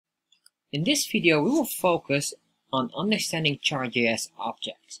In this video, we will focus on understanding Chartjs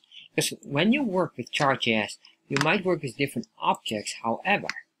objects. Because when you work with Chartjs, you might work with different objects. However,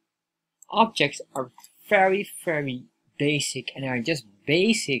 objects are very basic and are just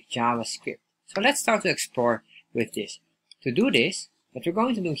basic JavaScript. So let's start to explore with this. To do this, what we're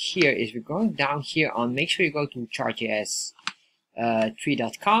going to do here is we're going down here on, make sure you go to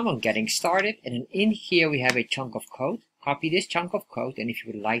chartjs3.com on getting started, and then in here we have a chunk of code. Copy this chunk of code, and if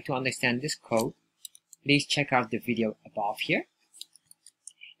you would like to understand this code, please check out the video above here.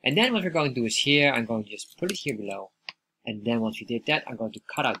 And then what we're going to do is here, I'm going to just put it here below. And then once we did that, I'm going to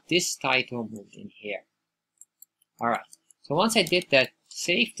cut out this title, move it in here. Alright, so once I did that,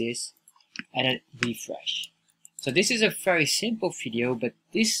 save this, and then refresh. So this is a very simple video, but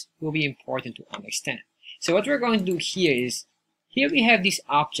this will be important to understand. So what we're going to do here is, here we have these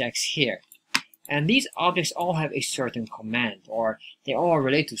objects here. And these objects all have a certain command, or they all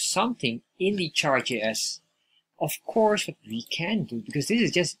relate to something in the Chartjs. Of course, what we can do, because this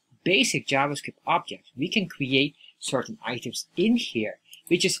is just basic JavaScript objects, we can create certain items in here,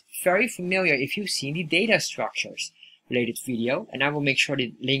 which is very familiar if you've seen the data structures related video, and I will make sure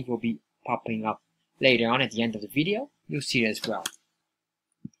the link will be popping up later on at the end of the video. You'll see it as well.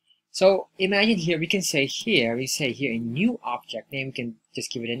 So imagine here, we say here a new object name, we can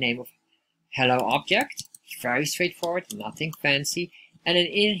just give it a name of hello object. Very straightforward, nothing fancy. And then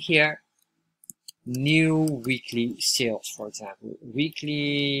in here, new weekly sales, for example.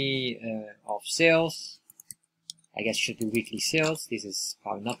 Weekly of sales. I guess should be weekly sales. This is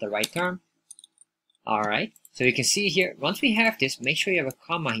probably not the right term. Alright, so you can see here, once we have this, make sure you have a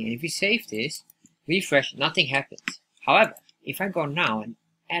comma here. And if you save this, refresh, nothing happens. However, if I go now and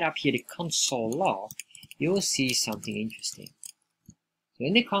add up here the console log, you will see something interesting. So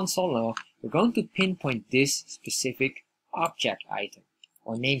in the console log, we're going to pinpoint this specific object item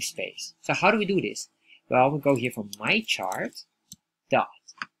or namespace. So how do we do this? Well, we go here from my chart dot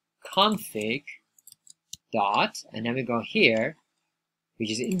config dot, and then we go here,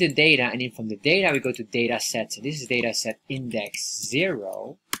 which is in the data, and then from the data we go to data set. So this is data set index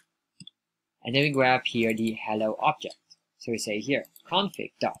 0, and then we grab here the hello object. So we say here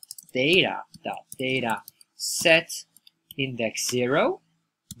config dot data set index 0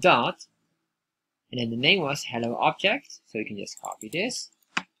 dot, and then the name was hello object, so you can just copy this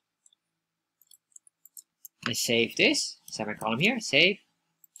and save this, semicolon here, save.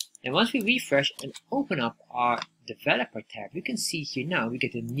 And once we refresh and open up our developer tab, you can see here now we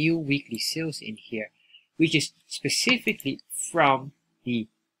get a new weekly sales in here, which is specifically from the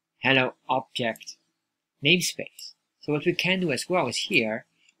hello object namespace. So what we can do as well is here,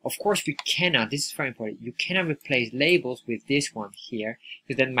 of course we cannot, this is very important, you cannot replace labels with this one here,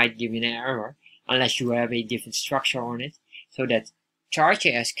 because that might give you an error unless you have a different structure on it, so that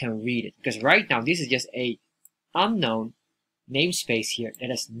Chartjs can read it. Because right now this is just a unknown namespace here that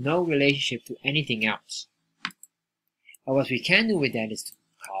has no relationship to anything else. But what we can do with that is to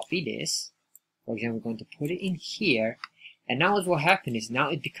copy this. For example, we're going to put it in here, and now what will happen is now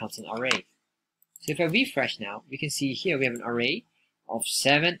it becomes an array. So if I refresh now, we can see here we have an array of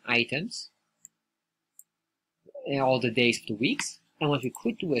 7 items in all the days of the weeks. And what we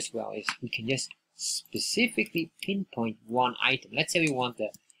could do as well is we can just specifically pinpoint one item. Let's say we want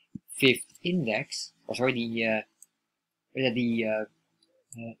the 5th index, or sorry, the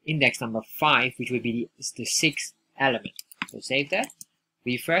index number 5, which would be the 6th element. So save that,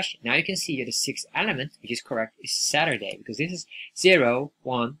 refresh. Now you can see here the 6th element, which is correct, is Saturday, because this is 0,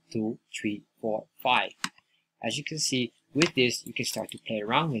 1, 2, 3, 4, 5. As you can see, with this, you can start to play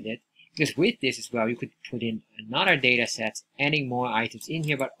around with it. Because with this as well, you could put in another data set, adding more items in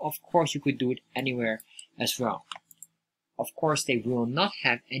here, but of course you could do it anywhere as well. Of course, they will not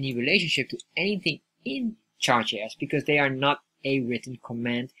have any relationship to anything in Chartjs, because they are not a written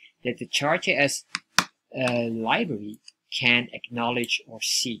command that the Chartjs library can acknowledge or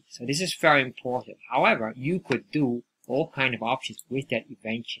see. So this is very important. However, you could do all kind of options with that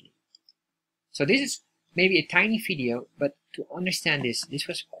eventually. So this is maybe a tiny video, but to understand this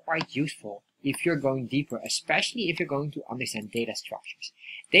was quite useful if you're going deeper, especially if you're going to understand data structures.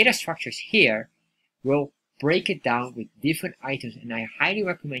 Data structures here will break it down with different items, and I highly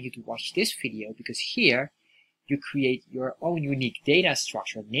recommend you to watch this video, because here you create your own unique data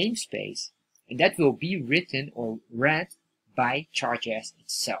structure namespace, and that will be written or read by Chartjs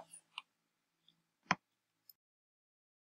itself.